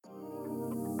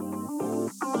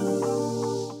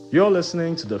You're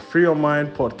listening to the Free Your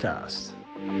Mind podcast.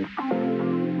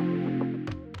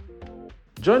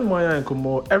 Join Moya and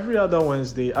Kumo every other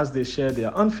Wednesday as they share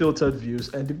their unfiltered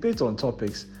views and debate on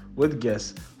topics with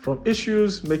guests, from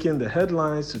issues making the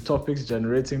headlines to topics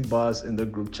generating buzz in the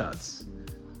group chats.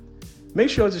 Make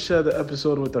sure to share the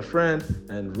episode with a friend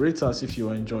and rate us if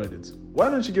you enjoyed it. Why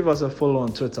don't you give us a follow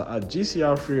on Twitter at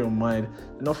GCR Free Your Mind,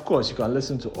 and of course you can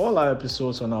listen to all our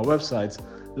episodes on our website,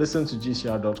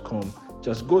 listentogcr.com.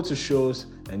 Just go to shows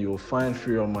and you will find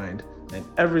Free Your Mind and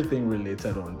everything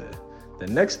related on there. The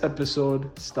next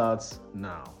episode starts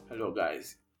now. Hello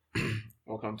guys,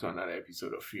 welcome to another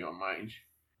episode of Free Your Mind.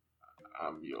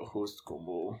 I'm your host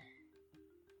Kombo.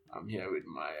 I'm here with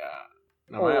Maya.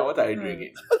 Now Maya, what are you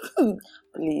drinking?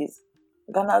 Please,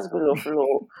 Ghana School of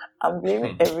Law. I'm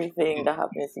blaming everything that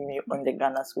happens to me on the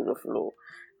Ghana School of Law.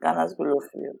 Ghana School of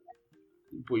Law.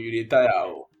 People, you retire.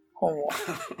 Homo.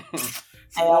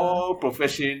 Small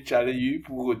profession, Charlie. You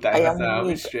people go I tired. am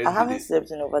weak. I haven't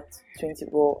slept in over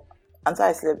 24. Until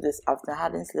I slept this afternoon, I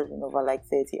hadn't slept in over like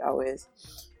 30 hours.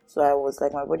 So I was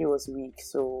like, my body was weak.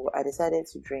 So I decided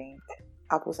to drink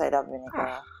apple cider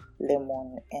vinegar,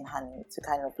 lemon, and honey to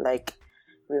kind of like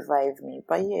revive me.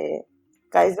 But yeah,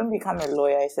 guys, don't become a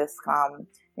lawyer. It's a scam.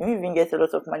 You don't even get a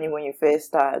lot of money when you first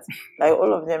start. Like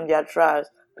all of them, they are trash.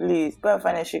 Please go and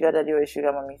find a sugar daddy or a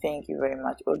sugar mommy. Thank you very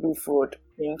much. Or do fraud.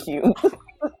 Thank you.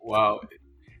 Wow,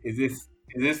 is this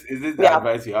the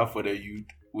advice you have for the youth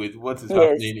with what is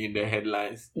happening in the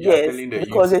headlines? Yes,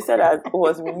 because they said that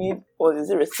we need all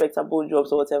these respectable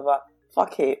jobs or whatever.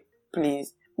 Fuck it,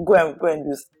 please go and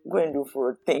do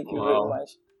fraud. Thank you very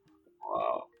much.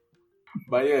 Wow.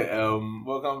 But yeah,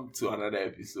 welcome to another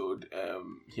episode.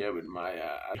 Here with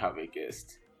Maya, I have a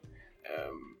guest.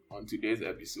 On today's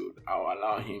episode, I'll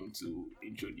allow him to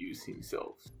introduce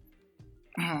himself.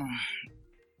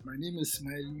 My name is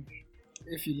Smiley.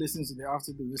 If you listen to the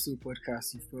After the Whistle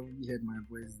podcast, you've probably heard my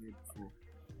voice there before.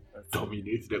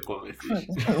 Dominate the conversation.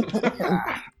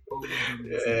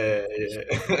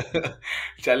 Yeah.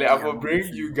 Charlie, I will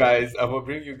bring you guys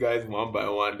one by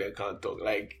one. They can't talk.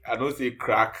 Like I don't say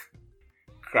crack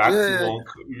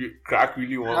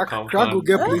really won't come. Crack will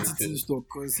get plenty things talk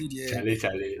because see the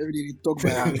Charlie. Every day they talk by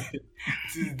hand.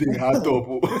 Tuesday hard top.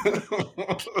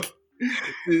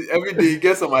 Every day you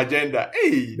get some agenda.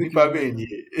 Hey,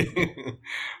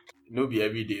 no be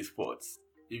everyday sports.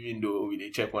 Even though we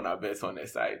check on our best on the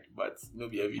side, but no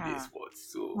be everyday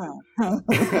sports. So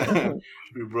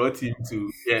we brought him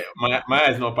to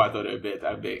Maya is not part of the bet.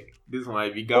 I beg. This one I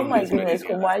began. Oh my goodness,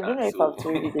 Kumo, I don't know if I've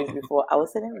told you this before. I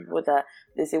was telling people that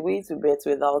there's a way to bet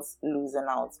without losing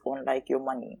out on like your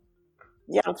money.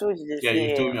 Yeah, I told you this. Yeah,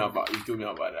 you told me about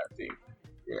that thing.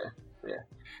 Yeah.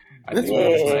 I think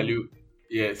Smiley.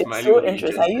 Yeah, Smiley. It's so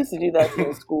interesting. I used to do that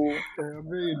in school. I'm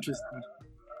very interested.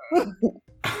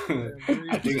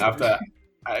 I think after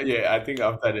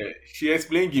that, she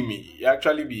explained to me. It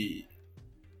actually be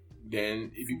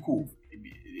then it'd be cool.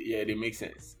 They make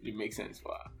sense. It makes sense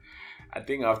for her. I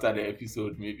think after the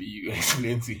episode, maybe you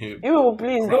explain to him. You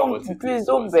please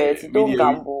don't bet, don't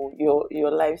gamble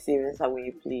your life savings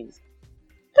away, please.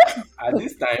 At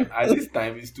this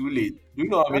time, it's too late. Do you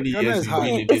know how many years you've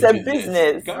been in this business? It's a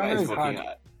business. Ghana is fucking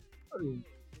hard.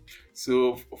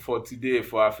 So for today,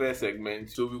 for our first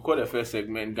segment, we call the first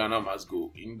segment Ghana Must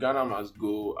Go. In Ghana Must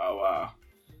Go, our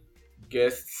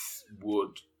guests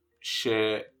would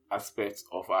share aspects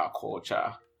of our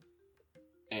culture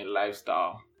and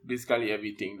lifestyle. Basically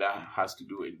everything that has to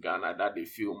do with Ghana that they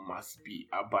feel must be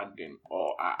abandoned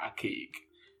or are archaic.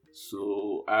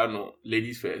 So, I don't know,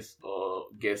 ladies first or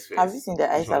guests first? Have you seen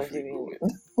the eyes I've given you?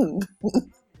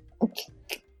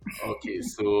 Okay,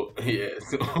 so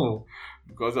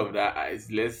because of that eyes,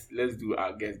 let's do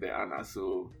our guest the Anna.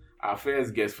 So our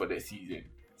first guest for the season,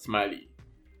 Smiley.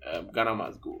 Ghana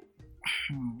Must Go.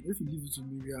 If you give it to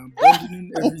me, we are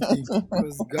abandoning everything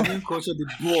because Ghanaian culture the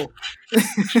bore.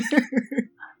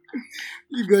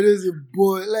 You Ghanaians a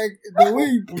bore. Like the way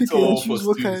you pick and choose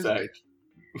what kind.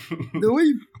 The way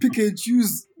you pick and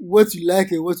choose what you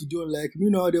like and what you don't like. You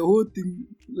know, the whole thing,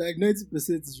 like 90%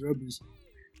 is rubbish.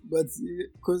 But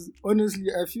because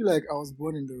honestly, I feel like I was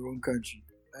born in the wrong country.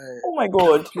 Oh my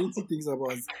God! Plenty things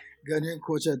about Ghanaian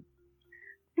culture.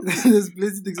 There's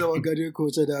plenty things about Ghanaian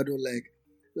culture that I don't like.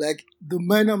 Like the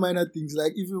minor things.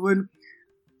 Like even when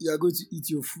you are going to eat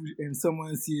your food and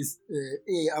someone says,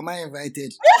 "Hey, am I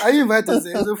invited?" Are you invited?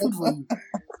 There's a food for you.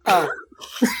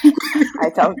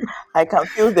 I can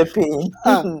feel the pain.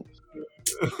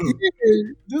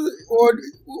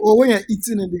 Or when you're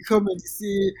eating and they come and they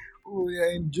say, "Oh,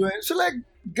 you're enjoying." So like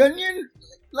Ghanaian,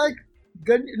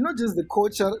 not just the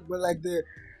culture, but like the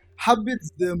habits,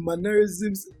 the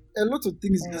mannerisms, a lot of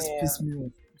things just piss me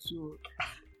off. So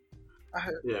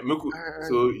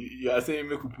so you are saying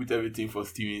make we put everything for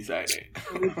Steven inside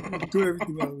throw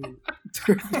everything away.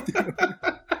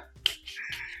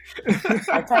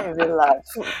 I can't even laugh.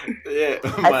 Yeah, I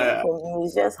think for me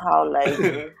it's just how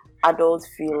like adults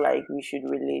feel like we should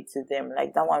relate to them.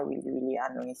 Like that one really, really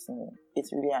annoys me. It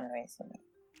really annoys me.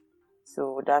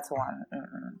 So that's one.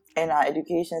 And our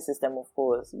education system, of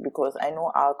course, because I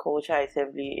know our culture is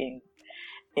heavily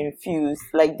infused.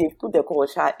 Like they've put the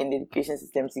culture and the education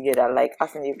system together. Like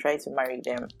as in they've tried to marry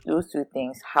them. Those two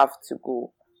things have to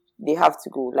go. They have to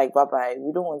go. Like bye-bye.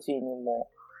 We don't want you anymore.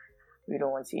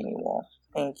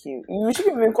 Thank you. You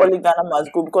shouldn't even call it Ghana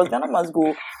Must Go, because Ghana Must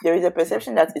Go, there is a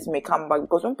perception that it may come back,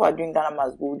 because when people are doing Ghana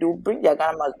Must Go, they'll bring their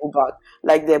Ghana Must Go back,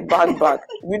 like their bag back.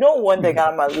 We don't want the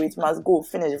Ghana Must Go, it must go,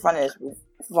 finish,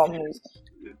 families,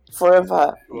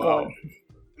 forever. Wow. Gone.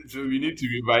 So we need to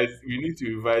revise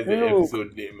the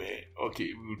episode name, man.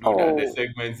 Okay, we'll do that, the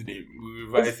segment name. We'll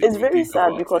revise it. It's very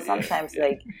sad because sometimes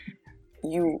like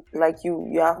you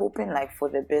are hoping like for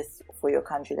the best for your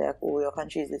country, like your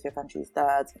country is this, your country is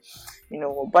that,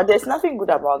 but there's nothing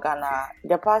good about Ghana.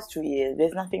 The past 2 years,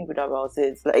 there's nothing good about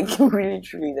it. Like really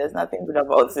truly, there's nothing good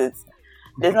about it.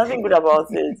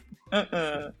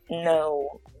 No.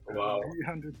 Wow.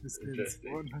 100%.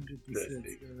 100%.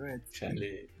 Right.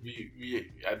 Charlie,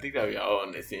 I think that we are all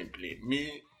on the same plane.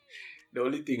 The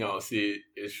only thing I'll say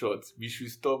is short. We should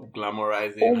stop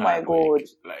glamorizing. Oh my God!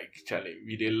 Like Charlie,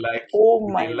 we didn't like.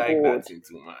 That thing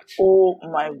too much. Oh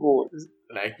my God!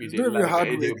 Like we it's didn't not like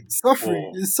hard work.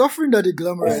 Suffering. It's suffering that they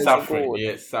glamorize. Suffering,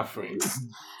 yes, suffering.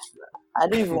 I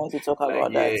don't even want to talk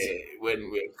about that.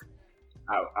 When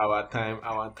our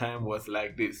time was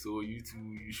like this, so you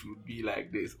should be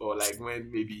like this, or like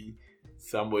when maybe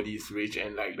somebody is rich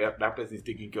and like that person is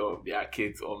taking care of their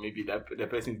kids, or maybe that the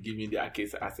person is giving their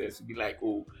kids access to be like,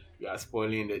 oh, you are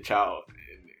spoiling the child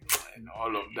and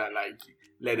all of that. Like,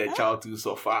 let the child to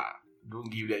suffer.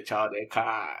 Don't give the child a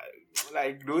car.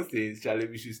 Like those things, Charlie,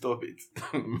 we should stop it.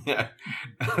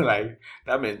 Like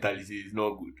that mentality is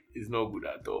not good. It's not good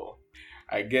at all.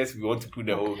 I guess we want to put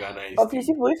the whole Ghana in. But please,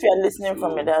 if you are listening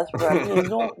from the diaspora, please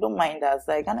don't mind us.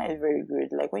 Like Ghana is very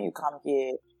good. Like when you come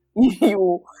here,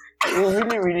 you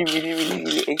really, really, really, really,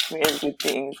 really experience good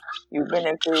things. You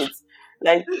benefit.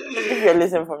 Like if you're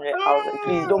listening from the outside,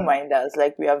 please don't mind us.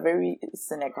 Like we are very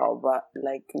cynical, but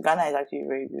like Ghana is actually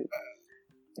very good.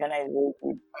 Ghana is very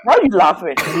good. Why are you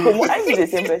laughing? I'm the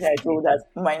same person I told that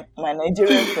my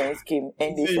Nigerian friends came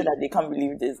and they said that they can't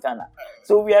believe this Ghana.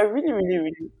 So we are really, really,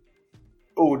 really.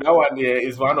 Oh, that one there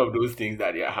is one of those things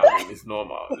that they are having. It's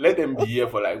normal. Let them be here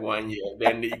for like 1 year,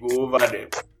 then they go over them.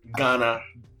 Ghana,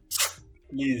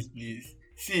 please.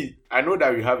 See, I know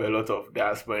that we have a lot of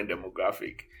diaspora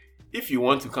demographic. If you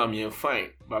want to come here,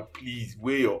 fine, but please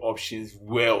weigh your options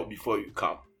well before you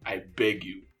come. I beg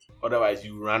you. Otherwise,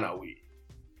 you run away.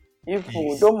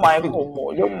 Don't mind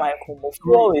Homo.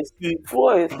 Flow is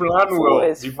plan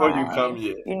well before you come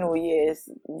here. Yes,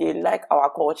 they like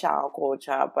our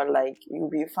culture, but like you'll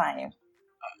be fine.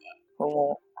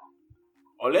 Homo.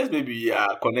 Unless maybe you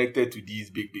are connected to these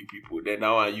big people, then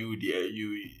now you there,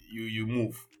 you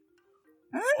move.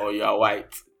 Or you are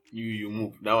white, you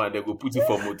move. Now they go put you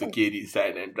for motorcade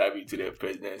inside and drive you to the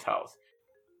president's house.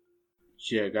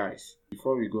 Yeah, guys,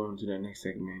 before we go on to the next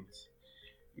segment,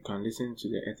 you can listen to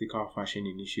the Ethical Fashion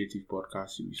Initiative podcast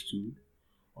series 2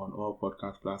 on all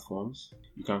podcast platforms.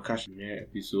 You can catch the new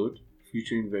episode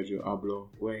featuring Virgil Abloh,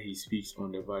 where he speaks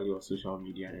on the value of social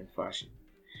media and fashion.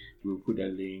 We'll put a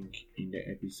link in the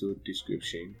episode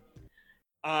description.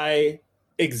 I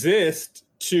exist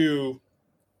to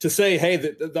say, hey,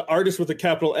 the artist with a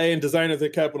capital A and designer with a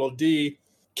capital D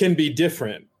can be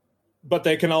different, but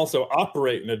they can also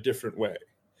operate in a different way.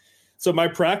 So my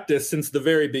practice since the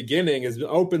very beginning is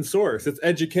open source. It's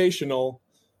educational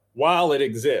while it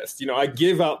exists. I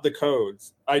give out the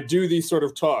codes. I do these sort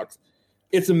of talks.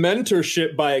 It's a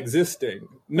mentorship by existing.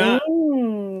 Not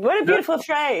what a beautiful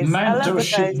phrase.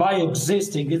 Mentorship by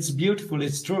existing. It's beautiful.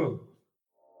 It's true.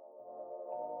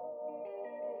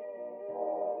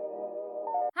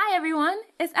 Hi, everyone.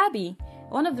 It's Abby,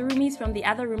 one of the roomies from the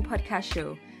Other Room podcast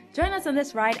show. Join us on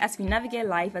this ride as we navigate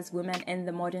life as women in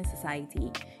the modern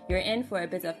society. You're in for a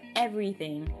bit of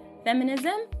everything.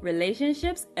 Feminism,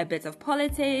 relationships, a bit of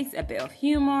politics, a bit of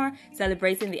humor,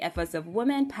 celebrating the efforts of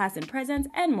women past and present,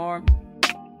 and more.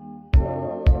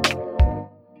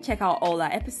 Check out all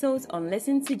our episodes on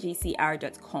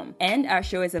listentogcr.com. And our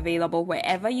show is available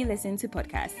wherever you listen to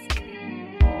podcasts.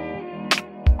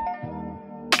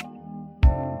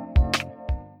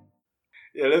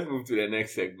 Yeah, let's move to the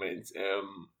next segment.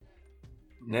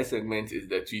 Next segment is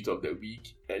the tweet of the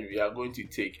week, and we are going to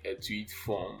take a tweet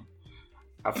from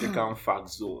African Fact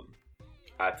Zone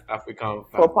at African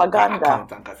Propaganda.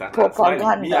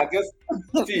 Propaganda. Me, I guess.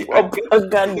 See,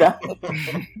 Propaganda.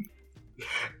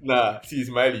 Nah, see,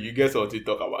 Smiley, you guess what to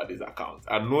talk about this account.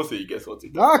 I know, so you guess what to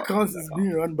talk That about. account is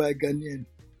being run by Ghanaian.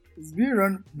 It's being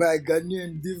run by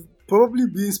Ghanaian. They've probably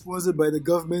been sponsored by the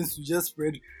government to just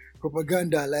spread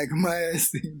propaganda, like Maya is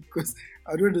saying. Because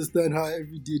I don't understand how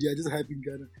every day they are just hyping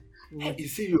Ghana.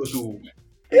 It's serious, though.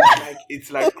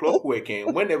 It's like clockwork.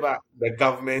 Whenever the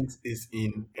government is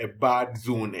in a bad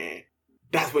zone,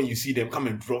 that's when you see them come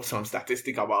and drop some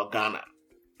statistic about Ghana.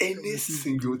 Any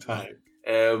single time.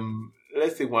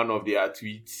 Let's take one of their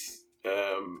tweets.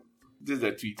 This is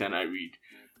a tweet and I read.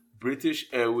 British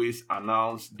Airways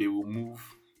announced they will move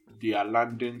their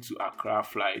London to Accra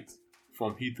flight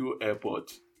from Heathrow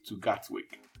Airport to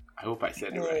Gatwick. I hope I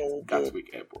said it right.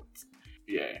 Gatwick Airport.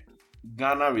 Yeah.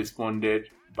 Ghana responded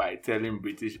by telling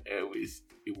British Airways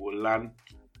it will land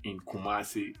in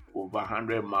Kumasi, over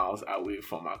 100 miles away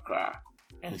from Accra,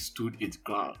 and stood its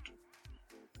ground.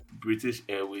 British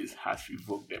Airways has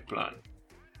revoked their plan.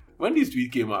 When this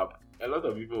tweet came up, a lot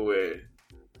of people were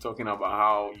talking about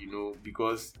how,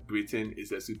 because Britain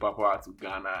is a superpower to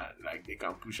Ghana, like they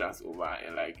can push us over,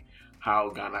 and like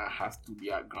how Ghana has to be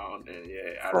our ground, and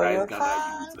arise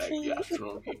Ghana youth, like they are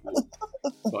strong people.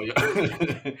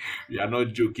 But we are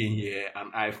not joking here,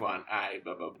 an eye for an eye,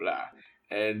 blah blah blah.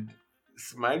 And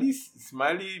Smiley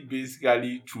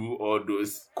basically threw all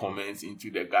those comments into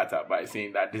the gutter by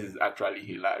saying that this is actually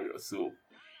hilarious. So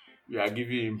we are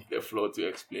giving him the floor to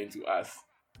explain to us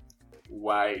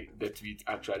why the tweet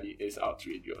actually is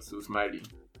outrageous. So Smiley,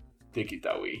 take it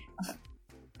away.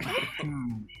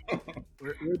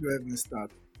 Where do I even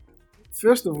start?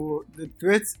 First of all, the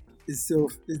threat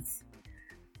itself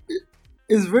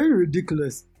is very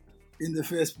ridiculous in the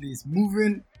first place.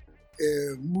 Moving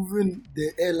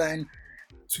the airline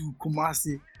to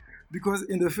Kumasi, because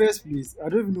in the first place, I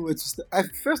don't even know where to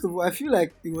start. First of all, I feel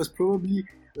like it was probably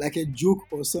like a joke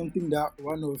or something that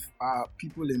one of our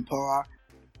people in power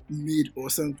made or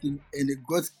something, and it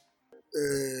got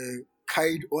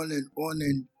carried on,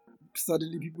 and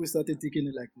suddenly people started taking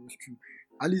it like it was true.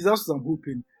 At least that's what I'm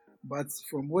hoping. But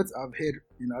from what I've heard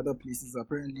in other places,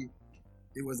 apparently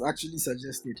it was actually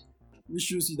suggested, which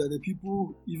shows you that the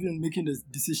people even making the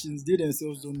decisions, they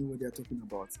themselves don't know what they're talking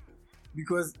about.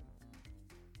 Because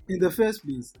in the first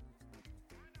place,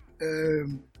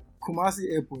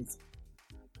 Kumasi Airport,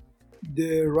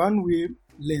 the runway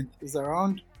length is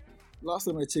around, last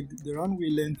time I checked, the runway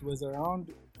length was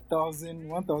around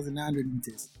 1,900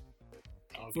 meters.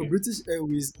 Okay. For British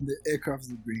Airways, the aircrafts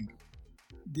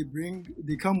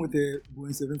they come with a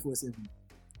Boeing 747.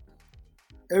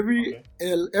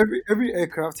 Every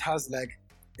aircraft has like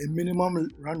a minimum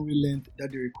runway length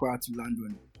that they require to land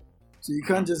on. So you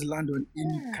can't just land on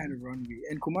any kind of runway.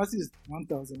 And Kumasi is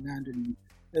 1,900 meters.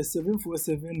 A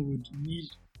 747 would need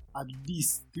at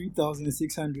least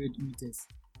 3,600 meters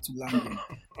to land on.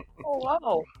 Oh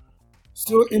wow!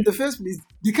 So in the first place,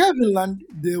 they can't even land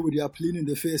there with their plane in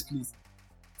the first place.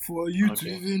 For you to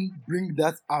even bring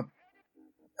that up,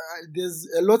 there's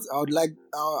a lot I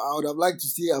would have liked to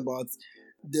say about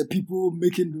the people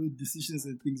making those decisions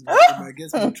and things, but I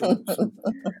guess we're trouble, so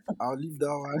I'll leave that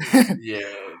one.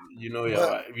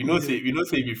 We don't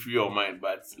say be free your mind,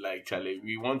 but like Charlie,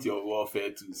 we want your welfare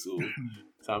too. So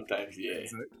sometimes,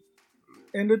 Exactly.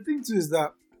 And the thing too is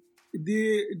that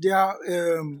they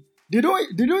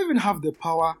don't even have the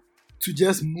power to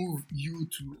just move you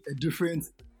to a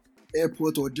different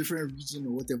airport or different region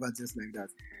or whatever, just like that,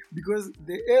 because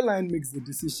the airline makes the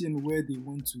decision where they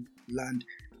want to land.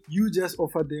 You just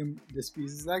offer them the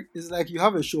space. It's like you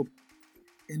have a shop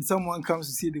and someone comes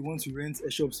to say they want to rent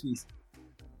a shop space,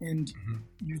 and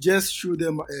you just show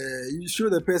them you show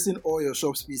the person all your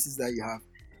shop spaces that you have,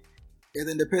 and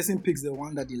then the person picks the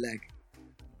one that they like.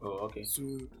 Oh, okay. So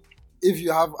if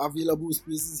you have available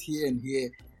spaces here and here,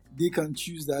 they can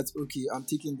choose that, okay, I'm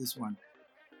taking this one.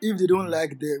 If they don't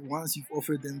like the ones you've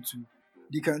offered them to,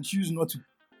 they can choose not to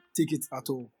take it at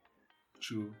all.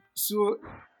 True. So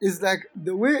it's like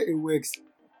the way it works,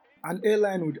 an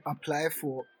airline would apply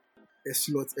for a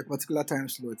slot, a particular time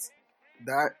slot.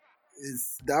 That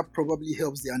probably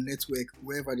helps their network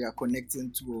wherever they are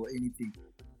connecting to or anything.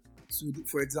 So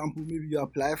for example, maybe you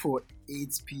apply for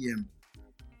 8 p.m.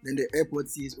 Then the airport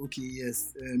says, okay,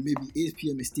 yes, maybe 8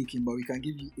 p.m. is taken, but we can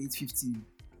give you 8:15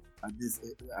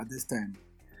 at this time.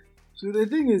 So the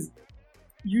thing is,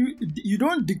 you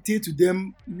don't dictate to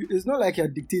them. It's not like you're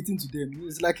dictating to them.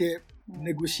 It's like a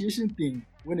negotiation thing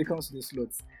when it comes to the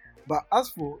slots. But as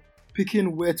for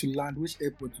picking where to land, which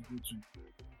airport to go to.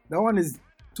 That one is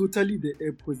totally the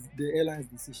airline's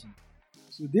decision.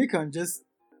 So they can just,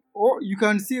 or you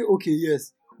can say, okay,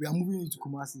 yes, we are moving into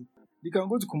Kumasi. They can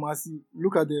go to Kumasi,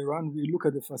 look at the runway, look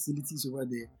at the facilities over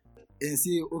there, and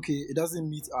say, okay, it doesn't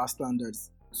meet our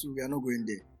standards, so we are not going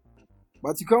there.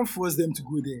 But you can't force them to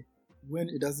go there when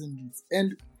it doesn't meet.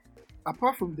 And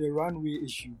apart from the runway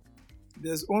issue,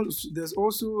 there's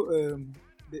also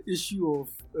the issue of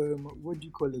what do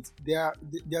you call it? There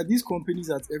are these companies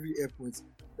at every airport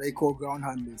that you call ground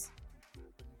handlers.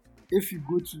 If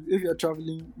you're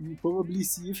traveling, you probably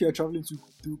see, if you're traveling to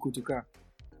Kotoka,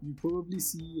 you probably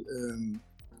see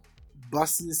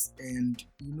buses and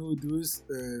those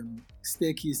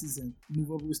staircases and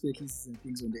movable staircases and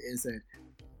things on the airside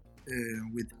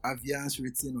with Aviance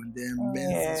written on them,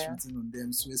 Menzies written on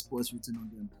them, Swissports written on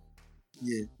them.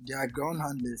 Yeah, they are ground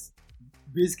handlers.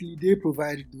 Basically, they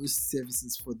provide those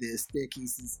services for the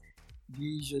staircases. They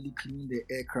usually clean the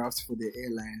aircrafts for the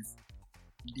airlines.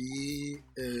 They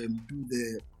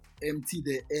empty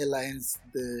the airlines,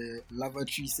 the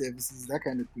lavatory services, that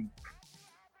kind of thing.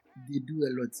 They do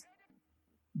a lot.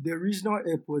 The regional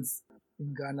airports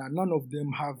in Ghana, none of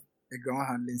them have a ground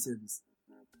handling service.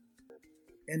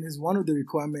 And it's one of the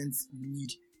requirements you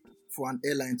need for an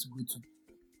airline to go to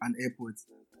an airport.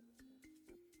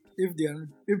 If they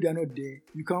are not there,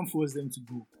 you can't force them to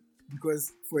go.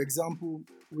 Because, for example,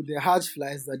 with the Hajj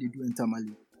flights that they do in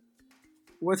Tamale,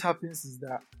 what happens is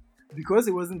that because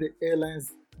it wasn't the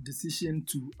airline's decision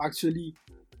to actually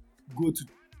go to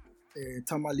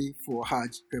Tamale for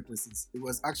Hajj purposes, it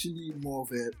was actually more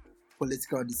of a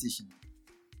political decision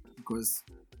because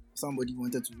somebody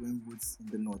wanted to win votes in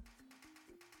the north.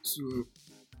 So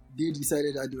they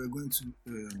decided that they were going to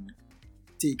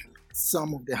take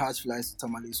some of the Hajj flights to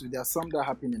Tamale. So there are some that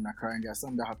happen in Accra and there are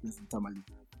some that happens in Tamale.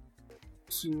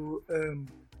 So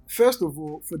first of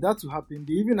all, for that to happen,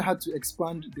 they even had to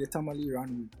expand the Tamale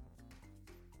runway.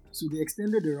 So they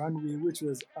extended the runway, which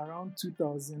was around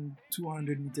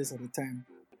 2,200 meters at the time,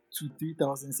 to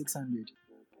 3,600.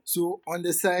 So on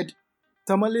the side,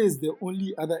 Tamale is the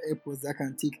only other airport that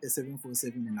can take a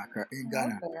 747 in Accra, in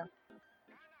Ghana. Okay.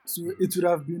 So it would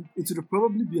have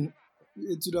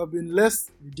been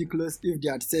less ridiculous if they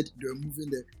had said they were moving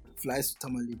the flights to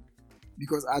Tamale,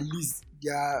 because at least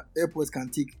their airports can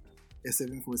take a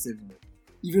 747,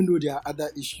 even though there are other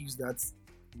issues that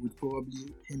would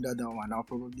probably hinder that one. I'll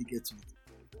probably get to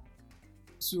it.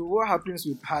 So what happens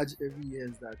with Hajj every year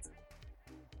is that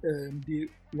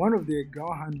one of the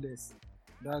ground handlers,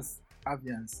 that's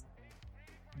Aviance,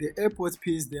 the airport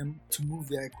pays them to move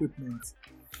their equipment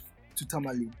to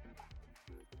Tamale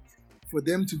for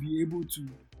them to be able to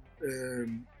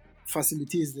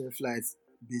facilitate their flights,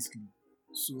 basically.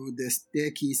 So the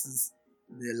staircases,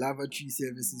 the lavatory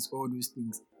services, all those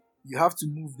things, you have to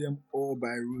move them all by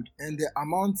road. And the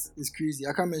amount is crazy.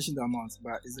 I can't mention the amount,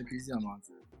 but it's a crazy amount.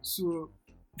 So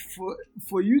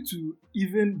for you to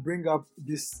even bring up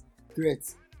this threat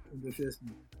in the first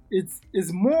place,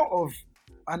 it's more of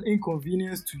an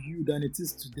inconvenience to you than it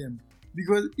is to them.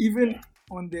 Because even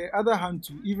on the other hand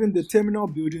too, even the terminal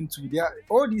building too,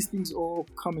 all these things all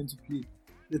come into play.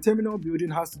 The terminal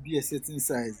building has to be a certain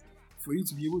size for you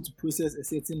to be able to process a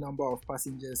certain number of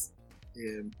passengers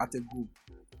at a go.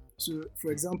 So,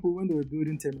 for example, when they were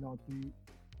building Terminal 3,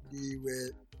 they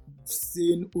were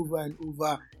saying over and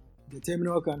over, the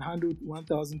terminal can handle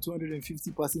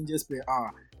 1,250 passengers per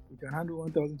hour. It can handle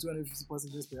 1,250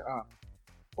 passengers per hour.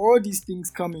 All these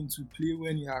things come into play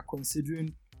when you are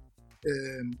considering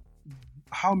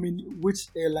which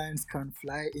airlines can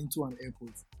fly into an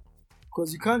airport.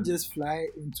 Because you can't just fly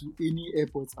into any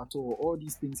airport at all. All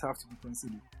these things have to be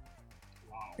considered.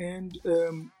 Wow. And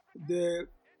the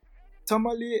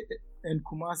Tamale and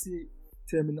Kumasi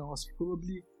terminals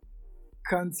probably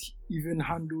can't even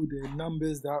handle the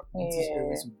numbers that British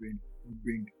Airways would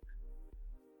bring.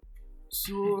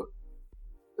 So,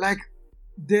 like,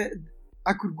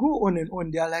 I could go on and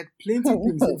on. There are like plenty of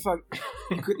things. In fact,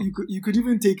 you could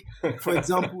even take, for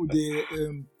example,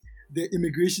 the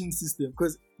immigration system,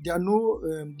 because there are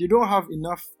they don't have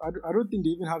enough. I don't think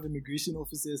they even have immigration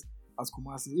officers as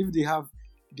Kumasi. If they have,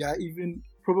 they are even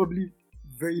probably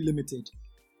very limited.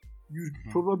 You'd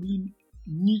probably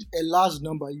need a large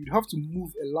number. You'd have to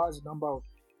move a large number of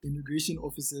immigration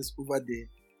officers over there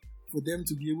for them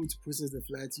to be able to process the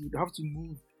flights. You'd have to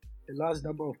move a large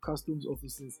number of customs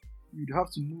officers. You'd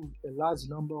have to move a large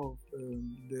number of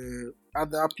the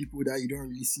other people that you don't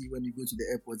really see when you go to the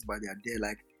airports, but they are there,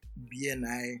 like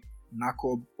BNI,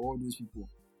 NACOB, all those people.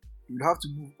 You'd have to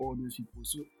move all those people.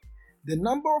 So the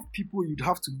number of people you'd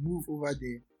have to move over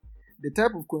there, the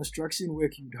type of construction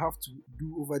work you'd have to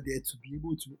do over there to be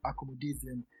able to accommodate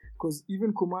them. Because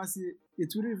even Kumasi,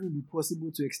 it wouldn't even be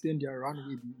possible to extend their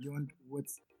runway beyond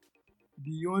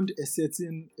a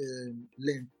certain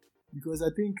length. Because I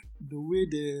think the way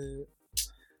the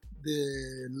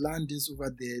land is over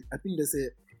there, I think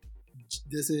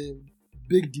there's a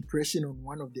big depression on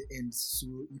one of the ends, so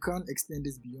you can't extend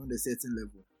this beyond a certain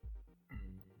level.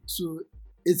 So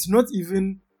it's not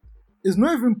even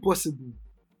possible.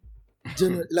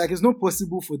 Like it's not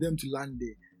possible for them to land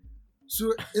there.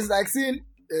 So it's like saying,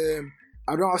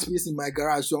 I don't have space in my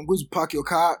garage, so I'm going to park your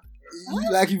car.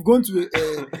 Like you've gone to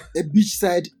a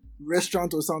beachside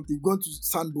restaurant or something, you've gone to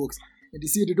Sandbox, and they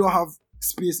say they don't have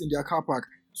space in their car park,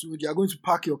 so they are going to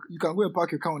you can go and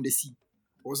park your car on the sea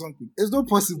or something. It's not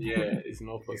possible. Yeah, it's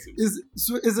not possible.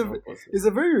 It's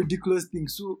a very ridiculous thing.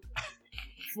 So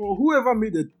for whoever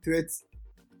made the threat,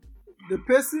 the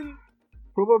person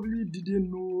probably didn't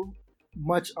know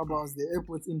much about the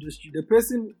airport industry. The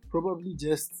person probably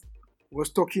just was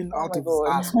talking out of his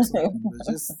ass or something.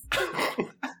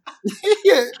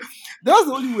 Yeah, that's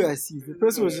the only way I see it. The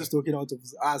person was just talking out of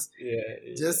his ass,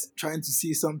 just trying to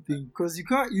say something. Because you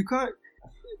can't.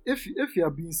 If you are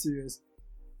being serious,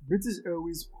 British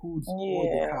Airways holds all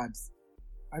the cards.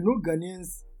 I know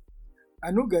Ghanaians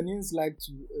like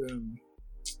to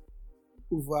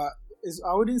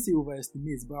I wouldn't say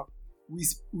overestimate, but we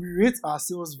rate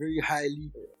ourselves very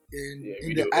highly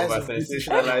in the eyes of British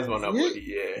Airways.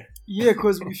 Yeah,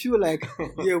 because we feel like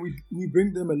we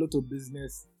bring them a lot of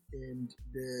business and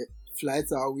the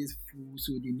flights are always full,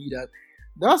 so they need that.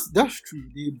 That's true.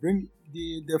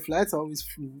 The flights are always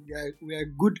full. We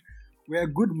are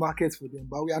good markets for them,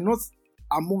 but we are not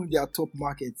among their top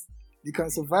markets. They can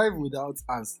survive without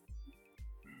us,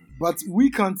 but we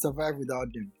can't survive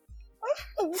without them.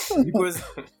 Because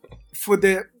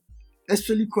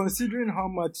especially considering how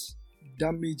much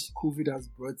damage COVID has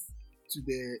brought to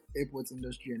the airport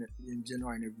industry and in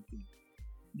general and everything,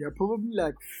 there are probably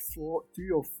like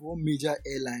 3 or 4 major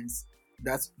airlines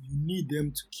that you need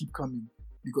them to keep coming,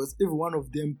 because if one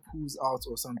of them pulls out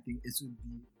or something, it would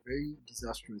be very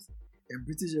disastrous. And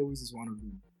British Airways is one of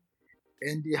them.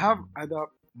 And they have other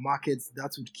markets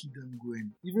that would keep them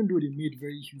going, even though they made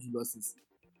very huge losses.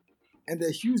 And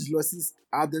the huge losses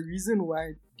are the reason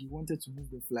why they wanted to move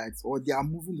the flights, or they are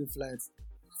moving the flights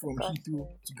from Heathrow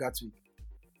to Gatwick.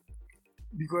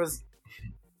 Because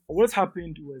what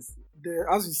happened was,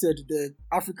 as you said, the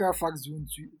Africa Facts Zone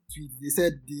tweet, they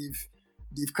said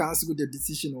they've cancelled the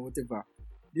decision or whatever.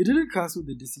 They didn't cancel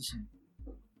the decision.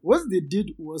 What they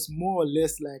did was more or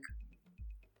less like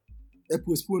a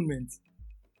postponement.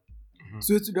 Mm-hmm.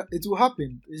 So it will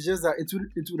happen. It's just that it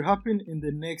would happen in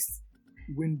the next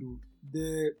window.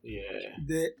 The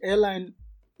airline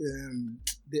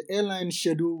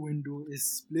schedule window is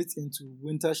split into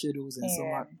winter schedules and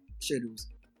summer schedules.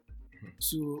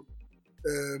 So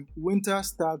winter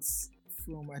starts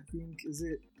from, I think, is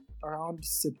it around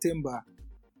September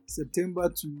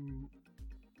to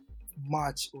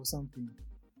March or something,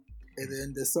 and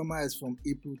then the summer is from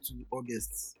April to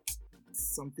August,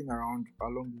 something along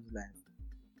those lines.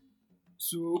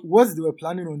 So what they were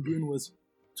planning on doing was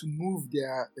to move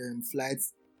their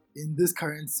flights in this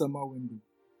current summer window,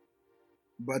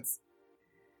 but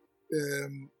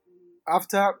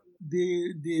after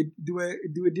they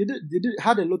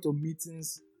had a lot of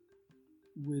meetings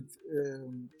with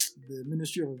the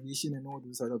Ministry of Aviation and all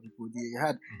those other people they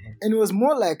had, and it was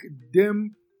more like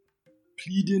them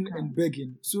pleading and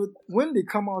begging. So when they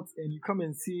come out and you come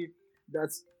and say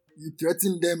that you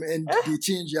threaten them and they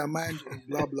change their mind and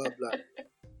blah blah blah,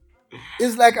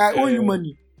 it's like I owe you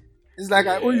money. It's like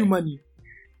I owe you money,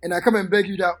 and I come and beg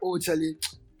you that, oh Charlie,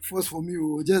 first for me,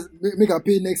 or just make a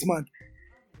pay next month.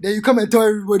 Then you come and tell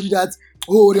everybody that,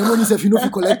 oh, the money if you know if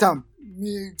you collect them,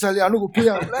 me Charlie, I no go pay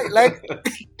them. Like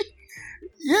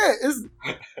yeah,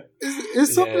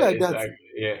 it's something like that. Like,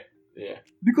 yeah.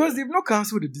 Because they've not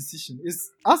cancelled the decision.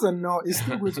 It's as of now, it's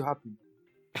still going to happen.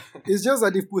 It's just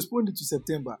that they've postponed it to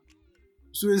September,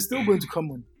 so it's still going to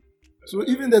come on. So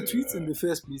even the tweets in the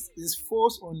first place is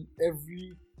false on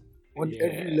every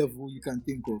level you can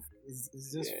think of. It's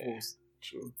just false.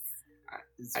 True.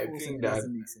 It's false and it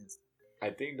doesn't make sense. I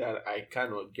think that I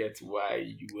cannot get why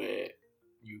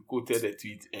you quoted the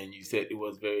tweet and you said it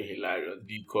was very hilarious,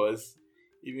 because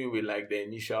even with like the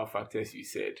initial factors you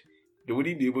said, they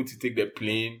wouldn't be able to take the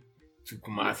plane to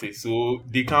Kumasi, so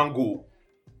they can't go.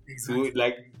 Exactly. So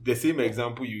like the same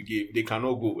example you gave, they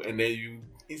cannot go, and then you,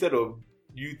 instead of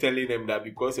you telling them that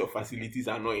because your facilities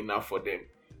are not enough for them,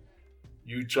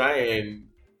 you try and,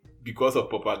 because of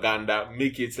propaganda,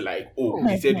 make it like, oh,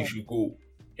 he said you should go,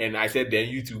 And I said, then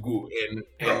you to go. And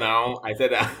now I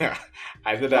said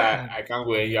I can't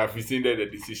go, and you have rescinded the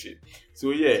decision.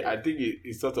 So yeah, I think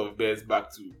it sort of bears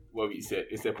back to what we said.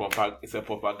 It's a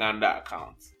propaganda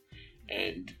account.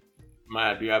 And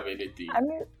Maya, do you have anything? I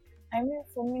mean,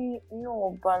 for me,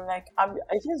 no, but like, I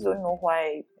just don't know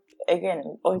why.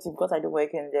 Again, obviously, because I do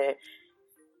work in the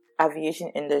aviation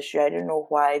industry, I don't know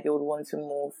why they would want to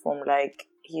move from like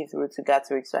Heathrow to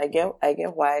Gatwick. So I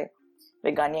get why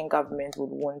the Ghanaian government would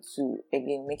want to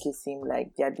again make it seem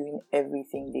like they are doing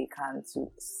everything they can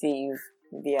to save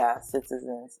their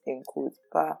citizens in quotes.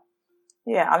 But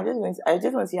yeah, I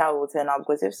just want to see how it will turn out,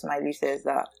 because if Smiley says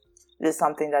that this is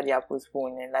something that they are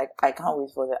postponing, like, I can't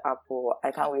wait for the Apple, I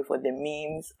can't wait for the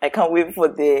memes, I can't wait for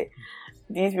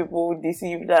these people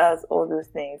deceived us, all those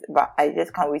things. But I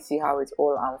just can't wait to see how it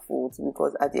all unfolds,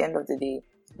 because at the end of the day,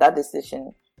 that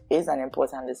decision is an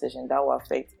important decision that will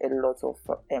affect a lot of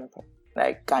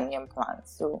like Ghanaian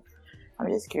plans. So I'm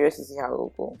just curious to see how it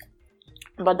will go.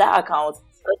 But that account is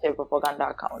such a propaganda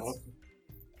account.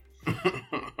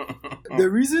 The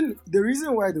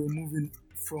reason why they were moving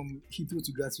from Heathrow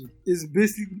to Gatwick is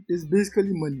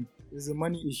basically money. It's a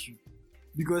money issue,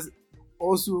 because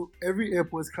also every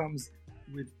airport comes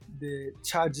with the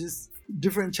charges,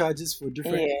 different charges for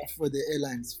the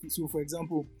airlines. So for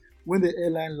example, when the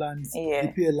airline lands,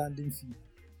 they pay a landing fee.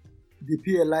 They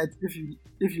pay a light if you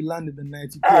land in the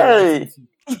night, you pay a landing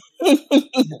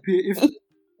fee.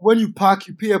 When you park,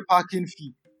 you pay a parking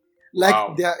fee.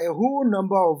 Like, there are a whole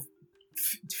number of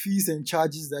fees and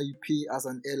charges that you pay as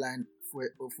an airline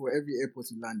for every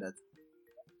airport you land at.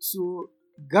 So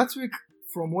Gatwick,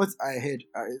 from what I heard,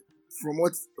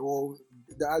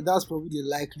 that's probably the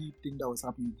likely thing that was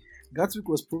happening. Gatwick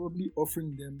was probably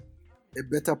offering them a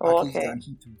better package than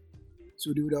Heathrow,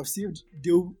 so they would have saved.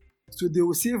 They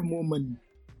will save more money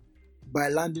by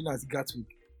landing at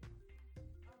Gatwick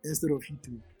instead of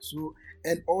Heathrow. So,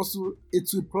 and also it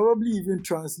will probably even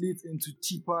translate into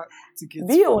cheaper tickets.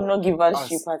 BA will not give us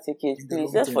cheaper tickets,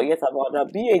 please. Let's forget about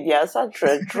that. BA, they are such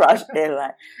a trash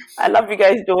airline. I love you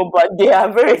guys though, but they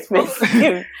are very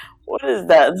expensive. What is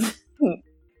that?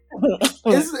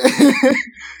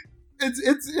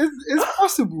 It's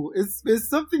possible. It's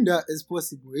something that is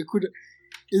possible.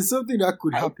 It's something that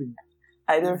could happen.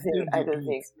 I don't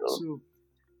think so. So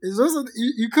it's also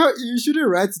you shouldn't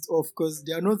write it off, because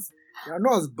they are not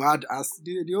as bad as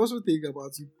they also think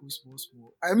about you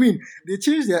small. I mean, they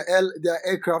changed their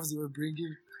aircrafts they were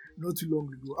bringing not too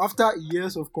long ago. After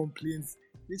years of complaints,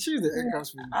 they changed the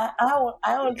aircrafts.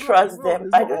 I don't trust them.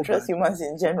 I don't trust humans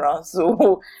in general.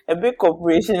 So a big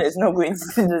corporation is not going to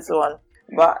do this one.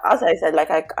 But as I said, like,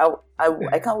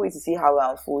 I can't wait to see how it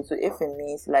unfolds. So if it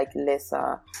means like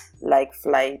lesser like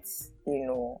flights,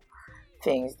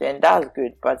 things, then that's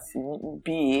good. But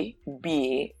B,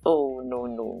 oh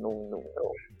no.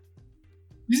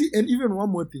 You see, and even one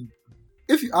more thing.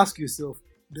 If you ask yourself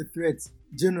the threat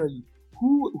generally,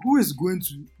 who is going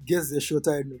to get the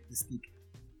shorter end of the stick?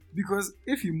 Because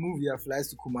if you move your flights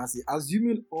to Kumasi,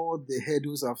 assuming all the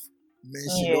hurdles I've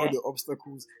mentioned, all the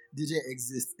obstacles didn't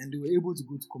exist, and they were able to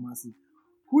go to Kumasi,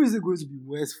 who is it going to be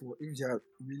worse for if they are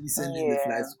really sending the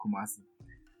flights to Kumasi?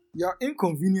 You're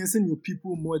inconveniencing your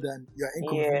people more than you're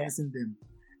inconveniencing them.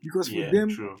 Because for them,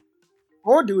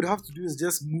 all they would have to do is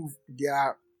just move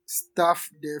their staff,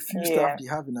 their few staff they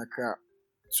have in Accra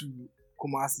to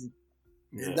Kumasi.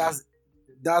 And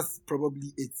that's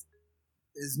probably it.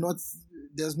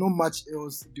 There's not much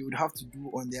else they would have to do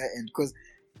on their end, because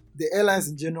the airlines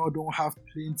in general don't have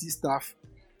plenty staff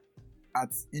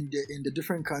in the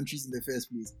different countries in the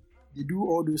first place. They do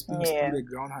all those things through the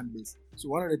ground handlers. So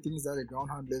one of the things that the ground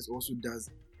handlers also does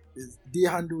is they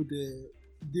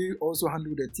also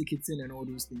handle the ticketing and all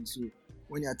those things. So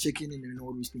when you're checking in and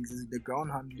all those things, it's the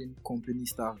ground handling company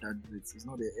staff that do it. It's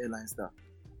not the airline staff.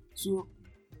 So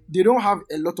they don't have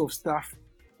a lot of staff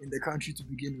in the country to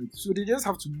begin with. So they just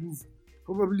have to move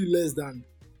probably less than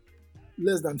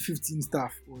 15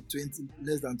 staff or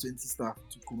less than 20 staff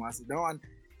to Kumasi. That one,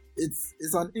 it's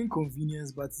an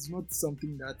inconvenience, but it's not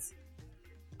something that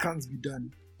can't be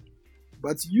done.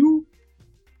 But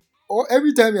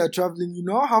every time you are traveling, you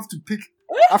now have to pick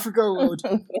Africa Road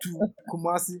to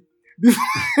Kumasi before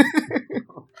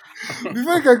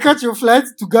you can catch your flight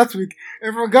to Gatwick,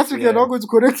 and from Gatwick you're not going to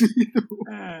connect to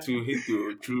Heathrow. To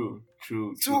Heathrow,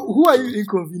 true. So who are you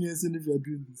inconveniencing if you're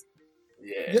doing this?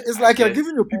 Yeah, it's like you're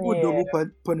giving your people double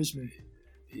punishment.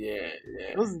 Yeah.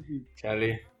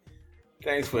 Charlie,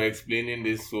 thanks for explaining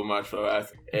this so much for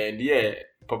us. And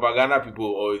propaganda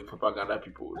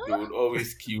people. They would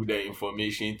always skew the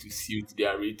information to suit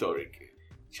their rhetoric.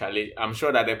 Charlie, I'm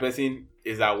sure that the person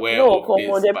is aware No, of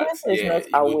Komo, this, the but person is yeah, not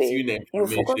it will aware. tune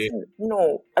You've information. forgotten.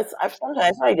 No, I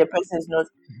sometimes feel like the person is not.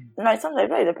 No, sometimes I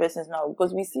feel like the person is not,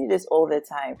 because we see this all the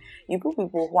time. You put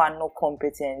people who are not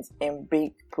competent in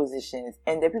big positions,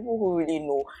 and the people who really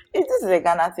know. This is a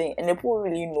Ghana thing, and the people who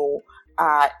really know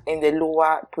are in the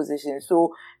lower position.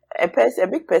 So a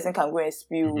big person can go and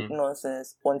spew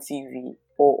nonsense on TV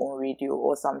or on radio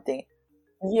or something.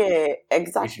 Yeah, Which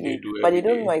exactly. they do But they every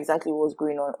don't know day. exactly what's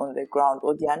going on the ground,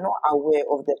 or they are not aware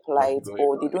of the What's plight, going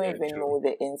or they on? don't Yeah, even true. know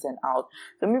the ins and outs.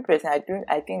 So me personally,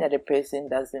 I think that the person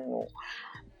doesn't know.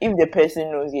 If the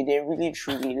person knows it, then really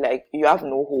truly, like, you have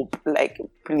no hope. Like,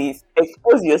 please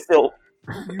expose yourself.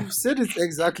 You said it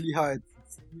exactly how it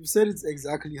is. You said it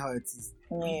exactly how it is.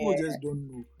 People Yeah. just don't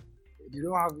know. They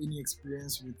don't have any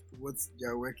experience with what they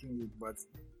are working with, but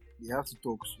they have to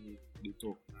talk, so they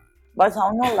talk. But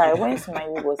I'm not like, when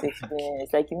Smiley was explaining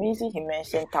it, like, immediately he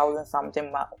mentioned 1,000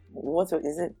 something, what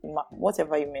is it,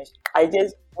 whatever you mentioned, I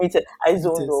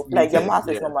zoned off. Like, the math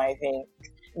is not my thing.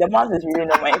 The math is really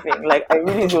not my thing. Like, I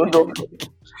really zoned off.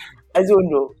 I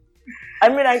zoned off. I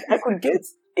mean, I could get it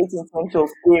in terms of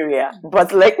area,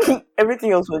 but like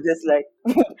everything else was just like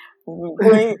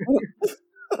going.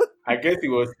 I guess he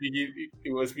was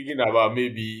speaking about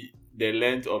maybe the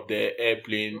length of the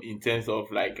airplane in terms of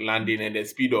like landing and the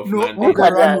speed of landing. Look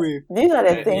at that. runway. These are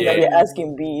the things that they ask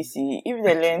in BEC. If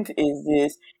the length is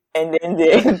this, and then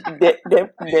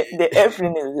the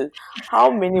airplane is this,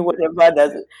 how many whatever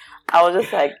does it? I was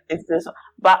just like, it's this.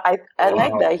 But I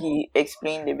like that he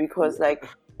explained it, because like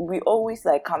we always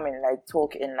like come and like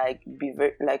talk and like be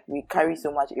very like we carry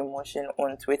so much emotion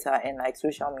on Twitter and like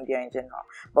social media in general,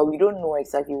 but we don't know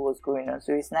exactly what's going on.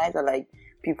 So it's nice that like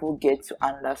people get to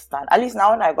understand. At least now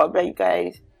when I got back, you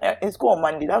guys in school on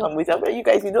Monday, that's what I'm waiting. But you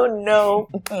guys, you don't know.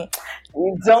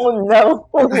 You don't know.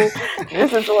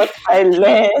 This is what I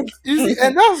learned.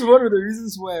 And that's one of the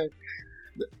reasons why.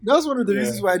 That's one of the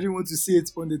reasons why I didn't want to say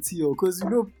it on the TL, because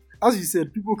as you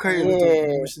said, people carry a lot of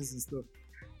emotions and stuff.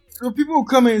 So people will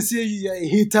come and say you're a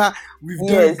hater.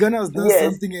 Ghana's done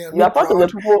something, and you are part of the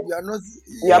people. You are not.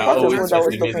 You are part of the people that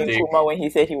was talking to Kuma when he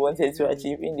said he wanted to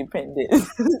achieve independence.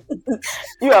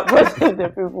 You are part of the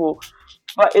people,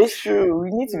 but it's true.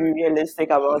 We need to be realistic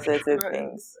about certain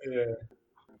things. Yeah.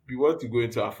 We want to go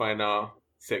into our final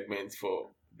segment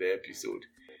for the episode.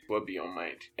 What be on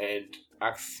mind, and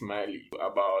ask Smiley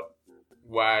about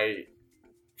why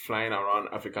flying around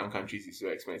African countries is so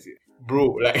expensive.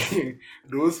 Bro, like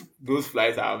those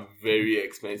flights are very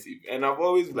expensive, and I've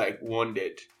always like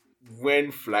wondered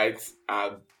when prices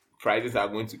are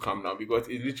going to come down, because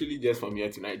it's literally just from here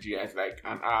to Nigeria. It's like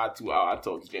an hour, 2 hour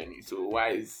talks journey. So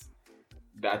why is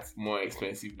that more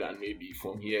expensive than maybe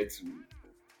from here to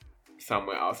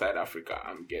somewhere outside Africa?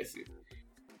 I'm guessing.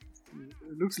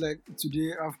 It looks like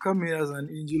today I've come here as an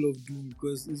angel of doom,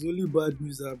 because it's only bad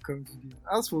news that I've come to give.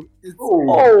 As for it's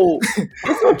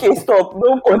it's okay, stop.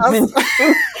 Don't continue.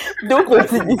 Don't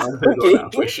continue.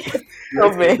 Okay.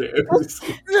 Stop.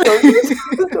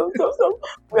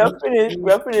 We are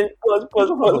finished.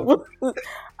 Pause.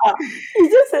 He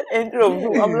just said angel of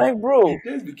doom. I'm like, bro. He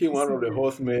just became one of the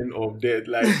horsemen of death.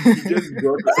 Like, he just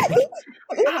got like,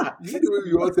 you see the way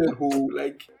we all said who,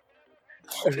 like,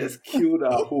 just killed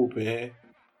our hope, eh?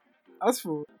 As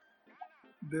for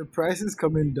the prices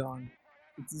coming down,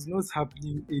 it is not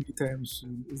happening anytime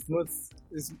soon. It's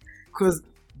because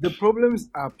the problems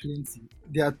are plenty.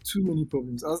 There are too many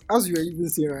problems. As you are even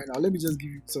saying right now, let me just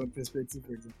give you some perspective,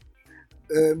 for example.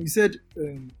 You said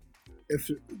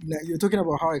you're talking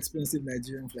about how expensive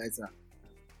Nigerian flights are.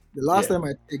 The last time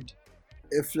I checked,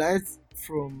 a flight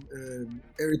from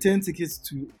a return ticket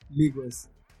to Lagos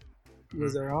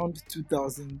was around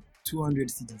 2,200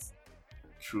 cedis.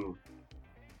 True.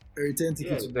 A return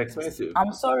ticket. It's expensive.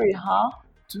 I'm sorry, huh?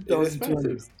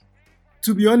 2,200.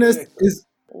 To be honest,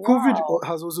 COVID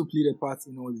has also played a part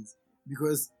in all this,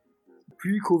 because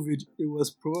pre-COVID it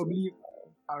was probably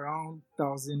around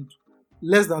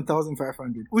less than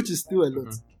 1,500, which is still a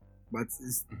lot, but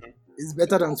it's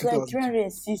better than 2,000. Like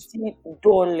 $360.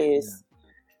 Yeah.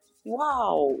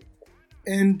 Wow.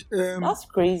 And that's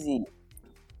crazy.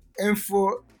 And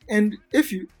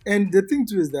the thing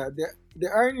too is that the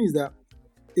irony is that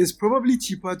it's probably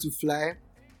cheaper to fly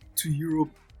to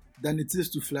Europe than it is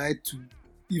to fly to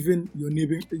even your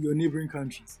neighboring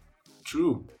countries.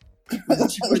 True.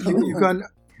 It's cheaper. You can,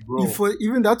 for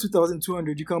even that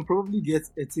 2,200, you can probably get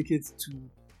a ticket to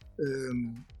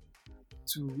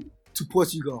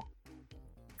Portugal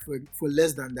for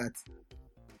less than that.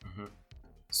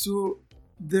 So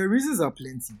the reasons are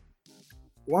plenty.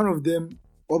 One of them,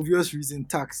 obvious reason,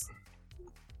 tax.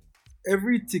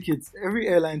 Every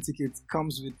airline ticket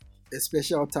comes with a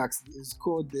special tax. It's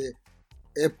called the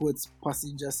Airport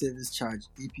Passenger Service Charge,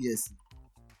 APSC.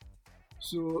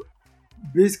 So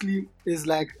basically, it's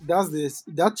like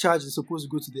that charge is supposed to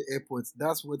go to the airport.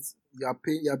 That's what you are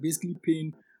paying. You are basically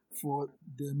paying for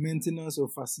the maintenance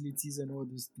of facilities and all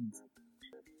those things.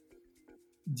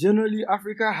 Generally,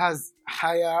 Africa has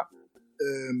higher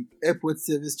airport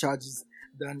service charges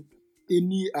than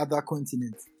any other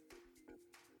continent.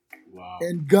 Wow.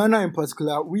 And Ghana in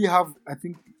particular, we have, I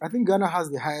think Ghana has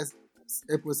the highest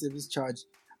airport service charge.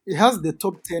 It has the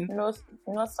top 10. Not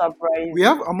surprised. We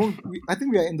have I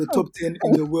think we are in the top 10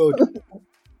 in the world.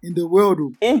 In the world.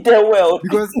 In the world.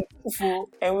 Because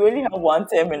and we only have one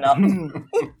terminal.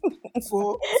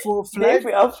 for flights,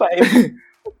 we have 5.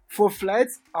 For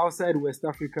flights outside West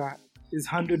Africa is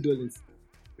 $100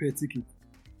 per ticket.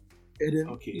 And then,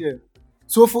 okay. Yeah.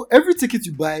 So for every ticket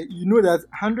you buy, you know that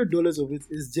 $100 of it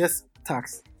is just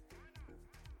tax.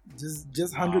 Just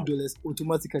 $100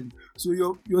 automatically. So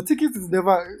your ticket is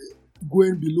never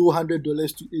going below $100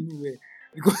 to anywhere,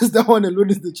 because that one alone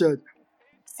is the charge.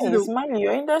 It's money.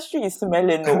 Your industry is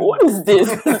smelling. What is this?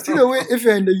 See the way, if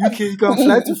you're in the UK, you can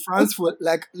fly to France for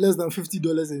like less than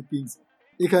 $50 and things.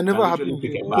 It can never happen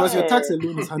here, because your tax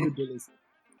alone is $100.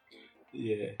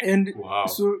 Yeah. And wow.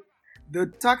 So the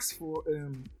tax for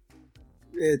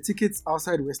tickets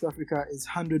outside West Africa is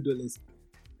 $100,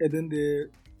 and then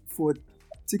for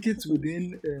tickets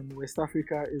within West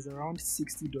Africa is around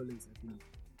 $60, I think.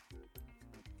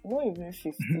 Not even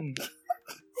 50.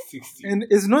 60. And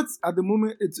it's not at the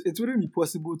moment. It wouldn't be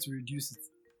possible to reduce it.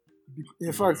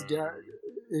 In fact,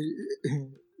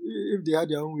 if they had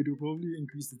their own way, they would probably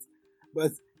increase it.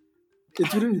 But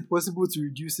it wouldn't be possible to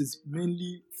reduce it,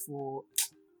 mainly for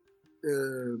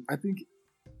I think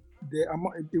the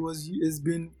amount it's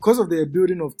been because of the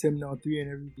building of Terminal 3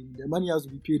 and everything. The money has to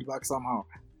be paid back somehow.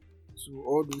 So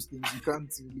all those things you can't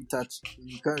really touch.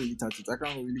 You can't really touch it. I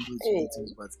can't really go into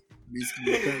details, but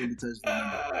basically you can't really touch the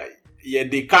number. Yeah,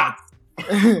 they can't.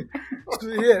 So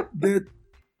yeah,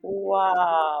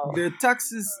 wow. The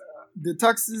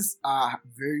taxes are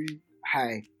very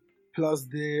high. Plus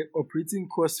the operating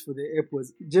costs for the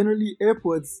airports. Generally,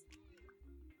 airports.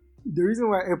 The reason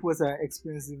why airports are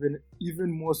expensive, and even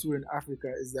more so in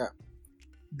Africa, is that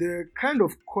the kind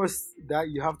of costs that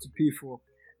you have to pay for,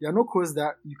 there are no costs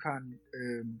that you can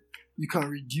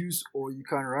reduce or you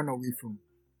can run away from.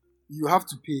 You have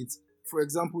to pay it. For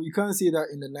example, you can't say that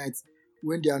in the night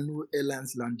when there are no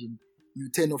airlines landing, you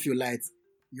turn off your lights,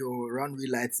 your runway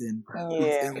lights, and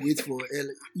wait for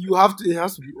you have to. It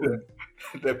has to be on.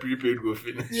 The prepaid will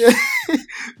finish. Yeah,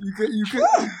 you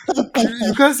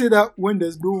can't say that when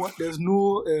there's no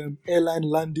airline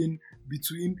landing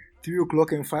between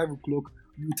 3:00 and 5:00.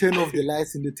 You turn off the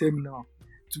lights in the terminal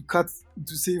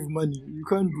to save money. You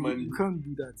can't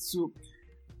do that. So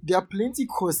there are plenty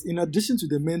costs in addition to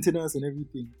the maintenance and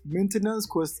everything. Maintenance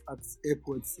costs at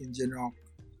airports in general,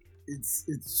 it's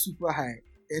super high,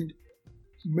 and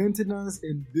maintenance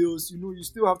and bills. You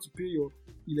still have to pay your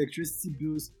electricity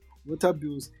bills, water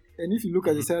bills, and if you look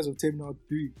at the size of Terminal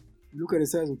 3, you look at the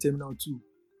size of Terminal 2,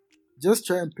 just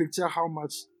try and picture how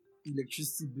much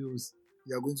electricity bills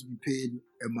you are going to be paying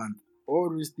a month. All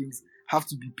those things have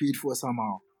to be paid for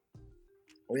somehow.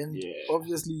 And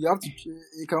obviously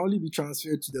it can only be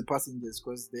transferred to the passengers,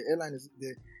 because the airline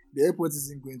the airport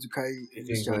isn't going to carry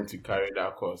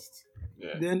that cost.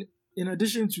 Yeah. Then in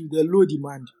addition to the low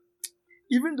demand,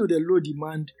 even though the low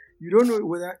demand, you don't know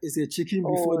whether it's a chicken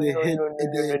before the head.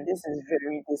 This is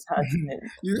very disheartening.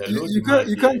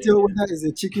 You can't tell whether it's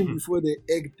a chicken before the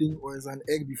egg thing or it's an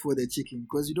egg before the chicken,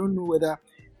 because you don't know whether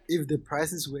if the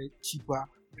prices were cheaper,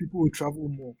 people would travel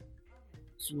more.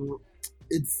 So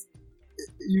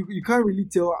you can't really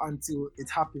tell until it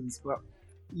happens. But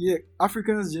yeah,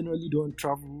 Africans generally don't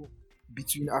travel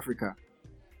between Africa,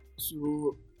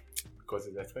 so because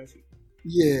it's expensive.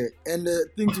 Yeah, and the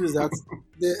thing too is that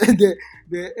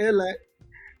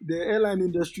the airline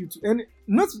industry too, and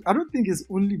I don't think it's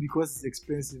only because it's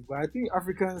expensive, but I think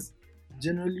Africans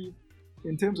generally,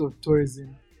 in terms of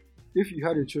tourism, if you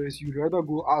had a choice, you'd rather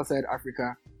go outside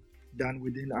Africa than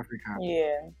within Africa.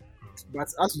 Yeah.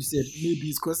 But as you said, maybe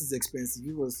it's because it's expensive. If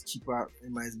it was cheaper,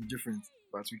 it might be different.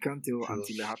 But we can't tell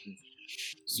until it happens.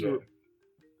 So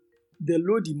the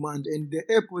low demand, and the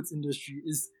airport industry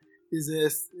is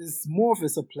more of a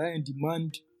supply and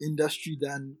demand industry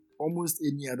than almost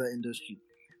any other industry,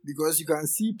 because you can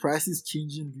see prices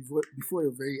changing before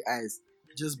your very eyes,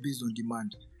 just based on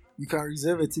demand. You can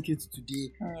reserve a ticket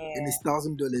today and it's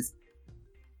 $1,000,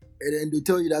 and then they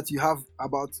tell you that you have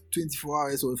about 24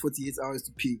 hours or 48 hours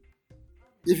to pay.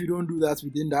 If you don't do that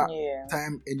within that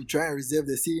time and you try and reserve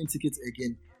the same ticket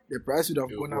again, the price would have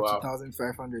It'll gone go up up. to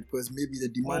 1,500 because maybe the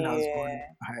demand has gone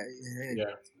high.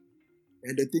 Yeah.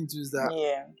 And the thing too is that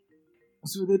Yeah.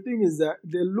 so the thing is that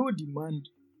the low demand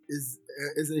is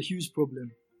a huge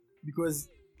problem, because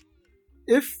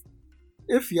if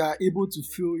you are able to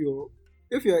fill your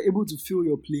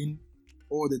plane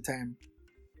all the time,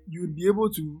 you would be able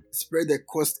to spread the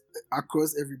cost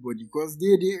across everybody, because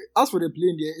they as for the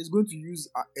plane there is going to use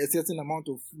a certain amount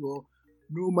of fuel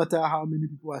no matter how many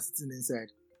people are sitting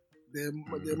inside.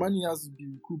 The money has to be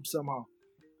recouped somehow,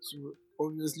 so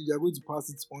obviously they are going to pass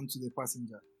it on to the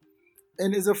passenger.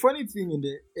 And it's a funny thing in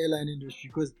the airline industry,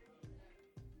 because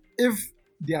if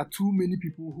there are too many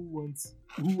people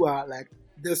who are like,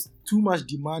 there's too much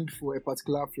demand for a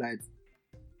particular flight,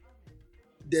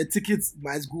 the tickets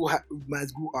must go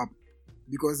up,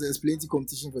 because there's plenty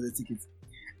competition for the tickets.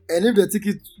 And if the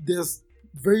ticket there's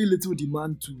very little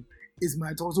demand to, it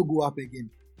might also go up again,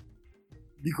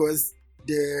 because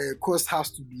the cost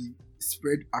has to be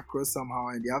spread across somehow,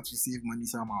 and they have to save money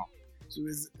somehow. So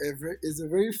it's a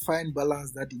very fine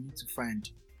balance that they need to find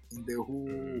in the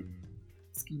whole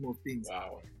scheme of things.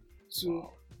 Wow.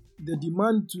 So the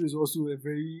demand too is also a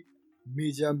very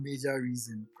major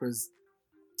reason, because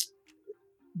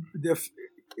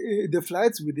the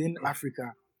flights within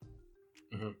Africa,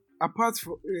 apart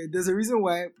from there's a reason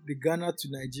why the Ghana to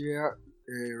Nigeria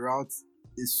route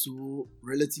is so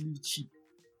relatively cheap.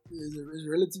 It's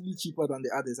relatively cheaper than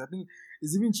the others. I think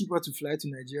it's even cheaper to fly to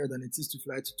Nigeria than it is to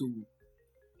fly to Togo.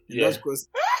 Yeah. That's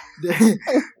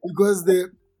because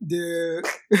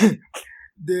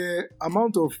the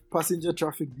amount of passenger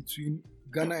traffic between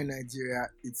Ghana and Nigeria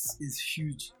is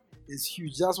huge. It's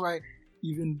huge. That's why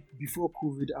even before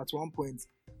COVID, at one point,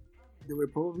 there were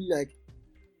probably like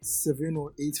 7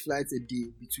 or 8 flights a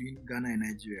day between Ghana and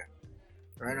Nigeria.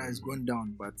 Right now it's gone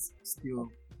down, but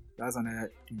still, that's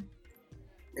another thing.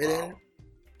 And then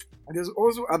there's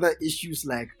also other issues,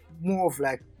 like more of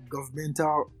like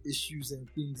governmental issues and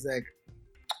things like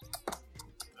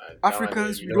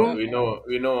Africans. We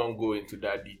don't go into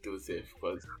that details,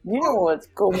 because You know what?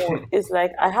 Come on. It's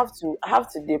like I have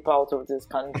to dip out of this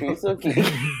country. It's okay.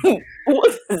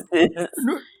 What is this?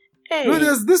 No,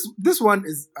 there's this one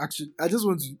is actually, I just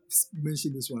want to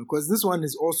mention this one, because this one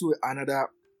is also another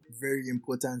very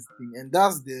important thing, and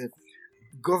that's the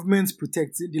governments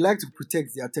they like to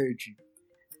protect their territory,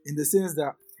 in the sense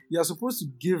that you are supposed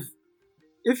to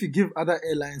if you give other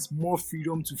airlines more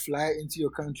freedom to fly into your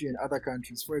country and other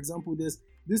countries. For example, there's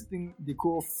this thing they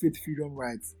call fifth freedom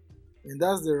rights, and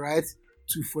that's the right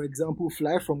to, for example,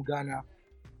 fly from Ghana,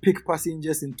 pick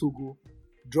passengers in Togo,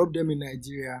 drop them in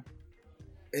Nigeria,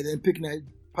 and then pick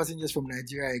passengers from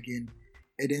Nigeria again,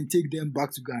 and then take them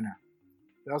back to Ghana.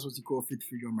 That's what you call fifth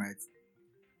freedom rights.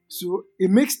 So it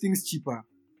makes things cheaper,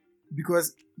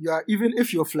 because even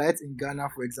if your flight in Ghana,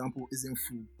 for example, isn't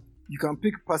full, you can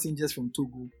pick passengers from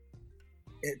Togo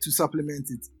to supplement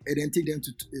it, and then take them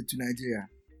to Nigeria.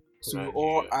 So it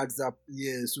all adds up.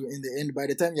 Yeah. So in the end, by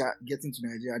the time you are getting to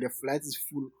Nigeria, the flight is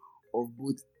full of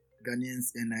both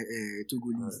Ghanaians and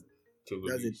Togolese.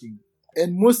 That's the thing.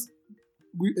 And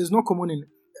it's not common in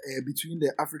between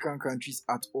the African countries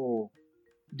at all.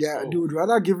 They would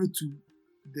rather give it to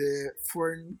the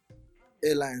foreign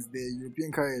airlines, the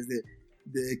European carriers,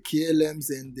 the KLMs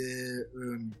and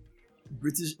the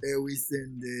British Airways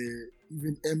and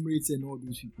even Emirates and all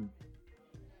those people.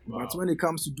 Wow. But when it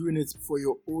comes to doing it for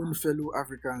your own fellow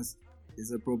Africans,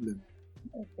 it's a problem.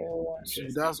 So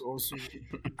that's also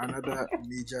another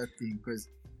major thing, because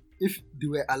if they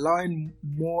were allowing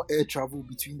more air travel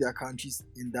between their countries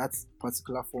in that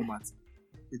particular format,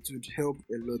 it would help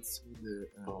a lot with the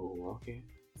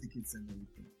tickets and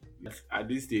everything. Yes, at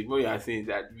this stage, what you are saying is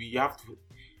that we have to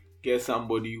get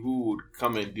somebody who would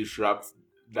come and disrupt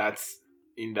that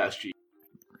industry.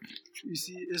 You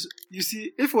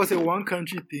see, if it was a one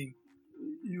country thing,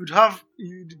 you'd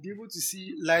be able to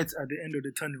see lights at the end of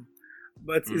the tunnel.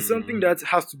 But it's something that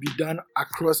has to be done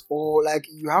across all, like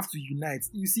you have to unite.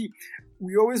 You see,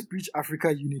 we always preach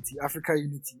Africa unity.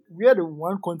 We are the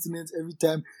one continent every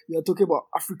time we are talking about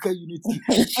Africa unity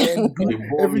and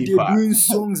every day doing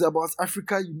songs about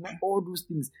Africa, all those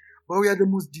things. But we are the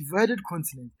most divided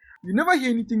continent. You never hear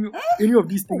any of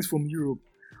these things from Europe,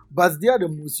 but they are the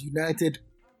most united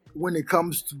when it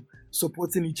comes to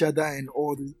supporting each other and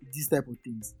all these type of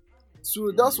things.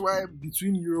 So that's why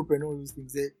between Europe and all those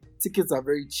things, the tickets are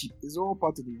very cheap. It's all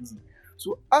part of the reason.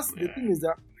 So the thing is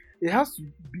that it has to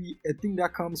be a thing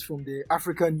that comes from the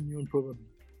African Union, probably.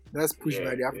 That's pushed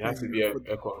by the African Union. It has to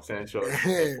be a consensual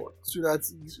effort. So that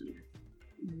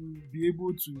you be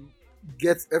able to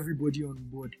get everybody on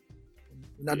board.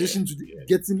 In addition to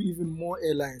getting even more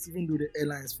airlines, even though the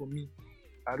airlines for me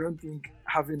I don't think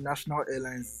having national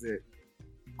airlines is a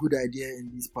good idea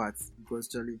in these parts because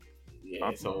Charlie.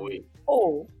 Yeah, some way.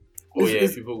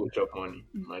 It's- People go chop money.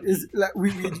 It's like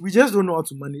we just don't know how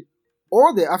to manage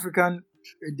all the African,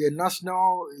 the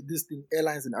national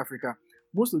airlines in Africa.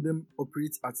 Most of them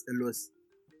operate at a loss.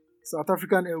 South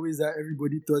African Airways, that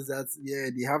everybody thought that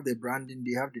they have the branding,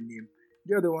 they have the name.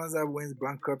 They are the ones that went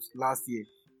bankrupt last year.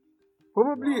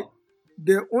 Probably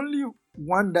the only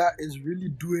one that is really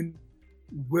doing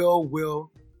well,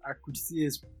 I could say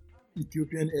is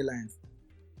Ethiopian Airlines.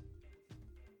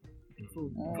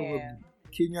 So probably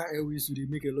Kenya Airways, so they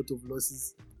make a lot of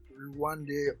losses. One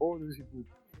day, all those people,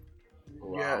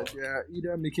 they are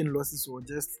either making losses or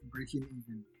just breaking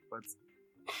even. But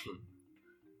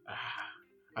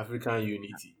African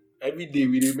unity. Every day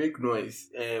we dey make noise.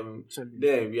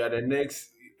 Then we are the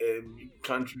next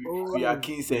country. We are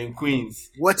kings and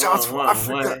queens. Watch out for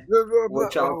Africa.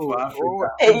 Watch out for Africa.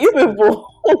 Hey, you people.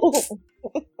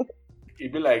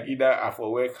 It be like either I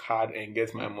for work hard and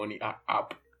get my money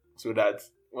up, so that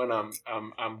when I'm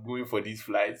going for these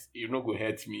flights, it not go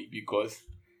hurt me because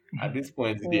at this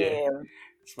point there.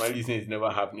 Smiley saying it's never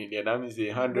happening there. That means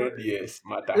 100 years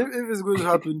matter. If it's going to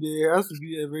happen, there has to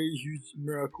be a very huge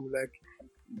miracle. Like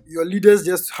your leaders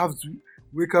just have to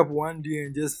wake up one day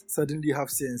and just suddenly have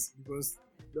sense because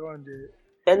that one day.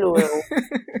 LOL.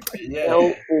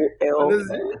 Yeah.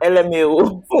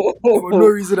 LMAO. For no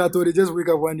reason at all, they just wake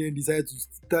up one day and decide to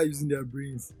start using their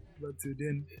brains. But till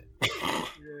then,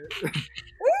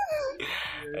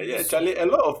 Charlie, a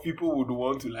lot of people would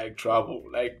want to like travel.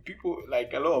 Like people,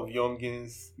 like a lot of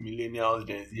youngins, millennials,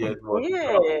 Gen Zers want to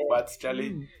travel. But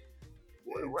Charlie,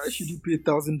 why should you pay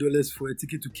 $1,000 for a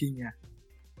ticket to Kenya?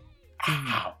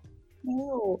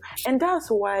 No, and that's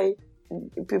why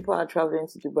people are traveling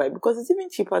to Dubai because it's even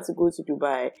cheaper to go to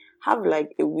Dubai, have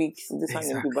like a week this one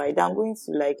in Dubai than going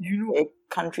to like a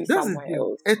country somewhere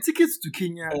else. A ticket to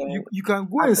Kenya, you can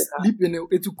go and sleep in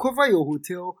it to cover your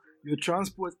hotel, your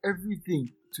transport,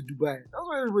 everything to Dubai. That's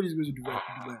why everybody's going to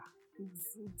Dubai.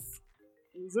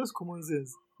 It's just common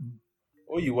sense.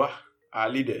 Oh, you are our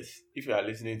leaders. If you are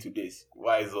listening to this,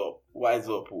 wise up.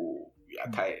 Oh, we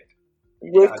are tired.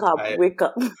 Wake up. Wake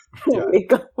up.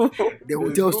 The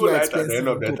hotel's too expensive. At the end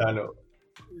of the tunnel.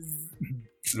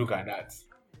 Look at that.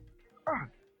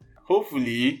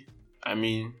 Hopefully, I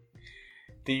mean,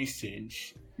 things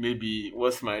change. Maybe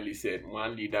what Smiley said,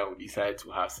 one leader will decide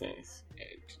to have sense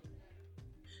and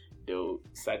there will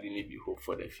suddenly be hope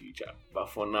for the future. But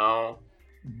for now,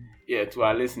 to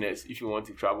our listeners, if you want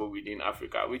to travel within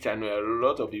Africa, which I know a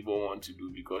lot of people want to do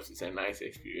because it's a nice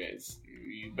experience,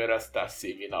 you better start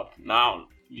saving up now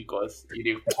because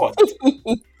it costs.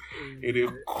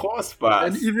 It costs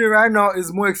fast. And even right now,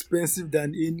 it's more expensive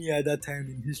than any other time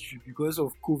in history because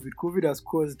of COVID. COVID has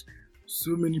caused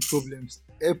so many problems.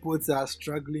 Airports are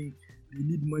struggling. They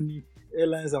need money.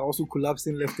 Airlines are also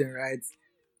collapsing left and right.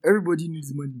 Everybody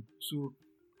needs money. So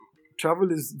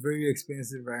travel is very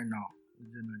expensive right now.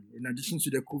 In addition to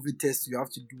the COVID test you have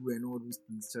to do and all those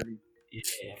things, Charlie.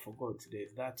 Yeah, I forgot.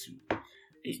 There's that too.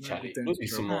 Hey, Charlie, don't be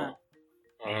small.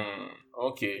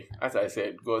 Okay, as I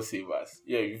said, God save us.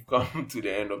 Yeah, you've come to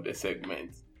the end of the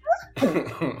segment.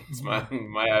 It's my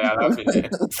laughing.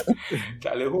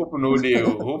 Charlie, hope no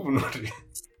day.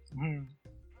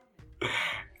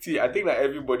 See, I think that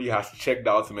everybody has checked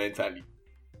out mentally.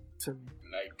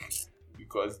 Like,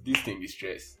 because this thing is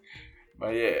stress.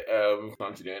 But we've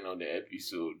come to the end of the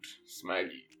episode.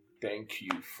 Smiley, thank you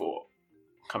for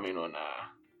coming on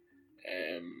our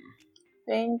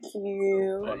thank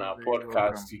you on our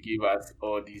podcast to give us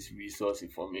all this resource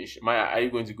information. Maya, are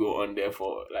you going to go on there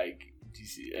for like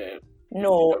this?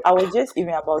 No, I was just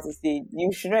even about to say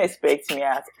you should not expect me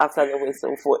after the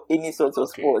whistle for any sort of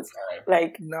sports.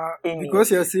 Like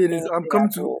because you're saying is I'm come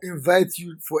to invite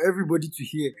you for everybody to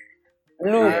hear.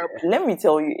 Look, let me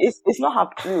tell you, it's not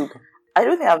happening. Look, I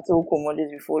don't think I've told Komo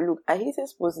this before. Look, I hated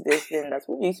sports to the extent that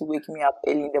when you used to wake me up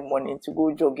early in the morning to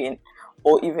go jogging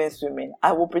or even swimming,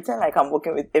 I will pretend like I'm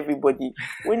working with everybody.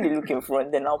 When they look in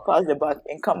front, then I'll pass the back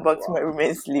and come back to my room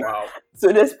and sleep.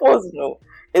 So the sports, no.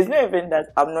 It's not even that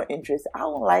I'm not interested. I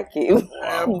don't like it.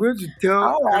 I'm going to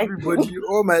tell everybody,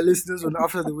 all my listeners on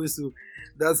After the Whistle,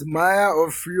 that's Maya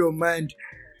of Free Your Mind.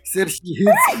 Said she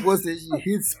hates sports and she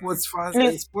hates sports fans. Please,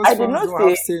 and sports fans don't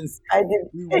have sense.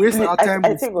 We waste our time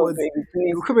with sports.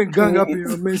 You come and gang up in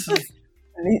your mentions.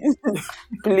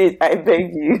 Please, I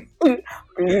beg you.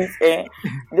 Please,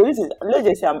 let's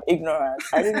just say I'm ignorant.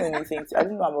 I don't know anything. I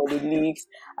don't know about the leagues.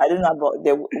 I don't know about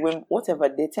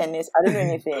the tennis. I don't know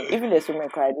anything. Even the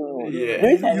swimming, I don't know.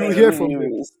 You hear from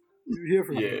me.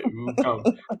 Yeah, we'll come.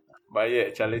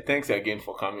 But Charlie, thanks again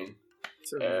for coming.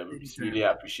 It's really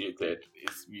appreciated.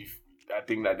 I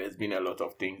think that there's been a lot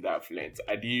of things that I've learned.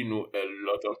 I didn't know a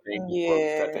lot of things before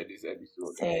we started this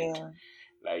episode. And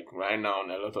like right now,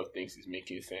 a lot of things is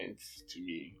making sense to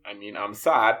me. I mean, I'm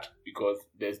sad because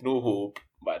there's no hope,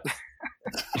 but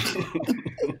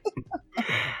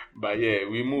but yeah,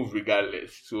 we move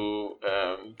regardless. So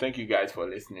thank you guys for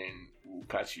listening. We'll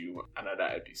catch you another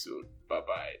episode.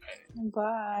 Bye-bye.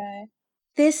 Bye.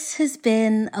 This has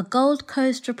been a Gold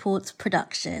Coast Reports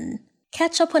production.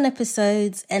 Catch up on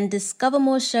episodes and discover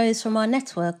more shows from our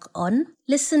network on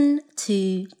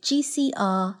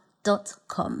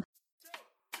listen2gcr.com.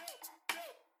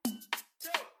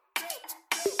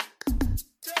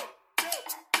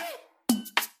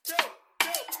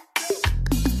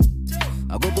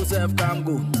 I go self can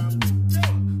go.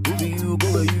 Who be you go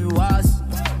where you was?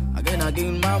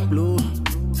 Again, man blue.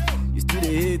 You still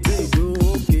hate it, bro.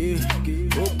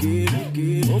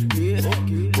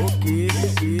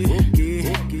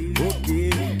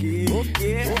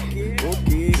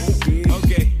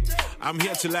 Okay, I'm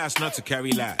here to last, not to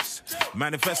carry last.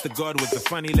 Manifest the God with a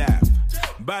funny laugh.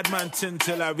 Bad man tin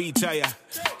till I retire.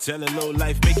 Tell a low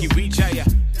life, make you reach higher.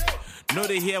 Know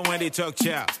they hear when they talk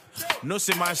chow. No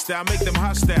see my style, make them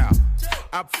hostile.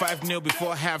 Up 5-0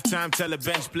 before halftime. Tell a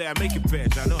bench player, make it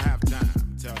bench. I know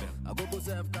halftime. Tell them. I go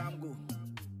self, come go.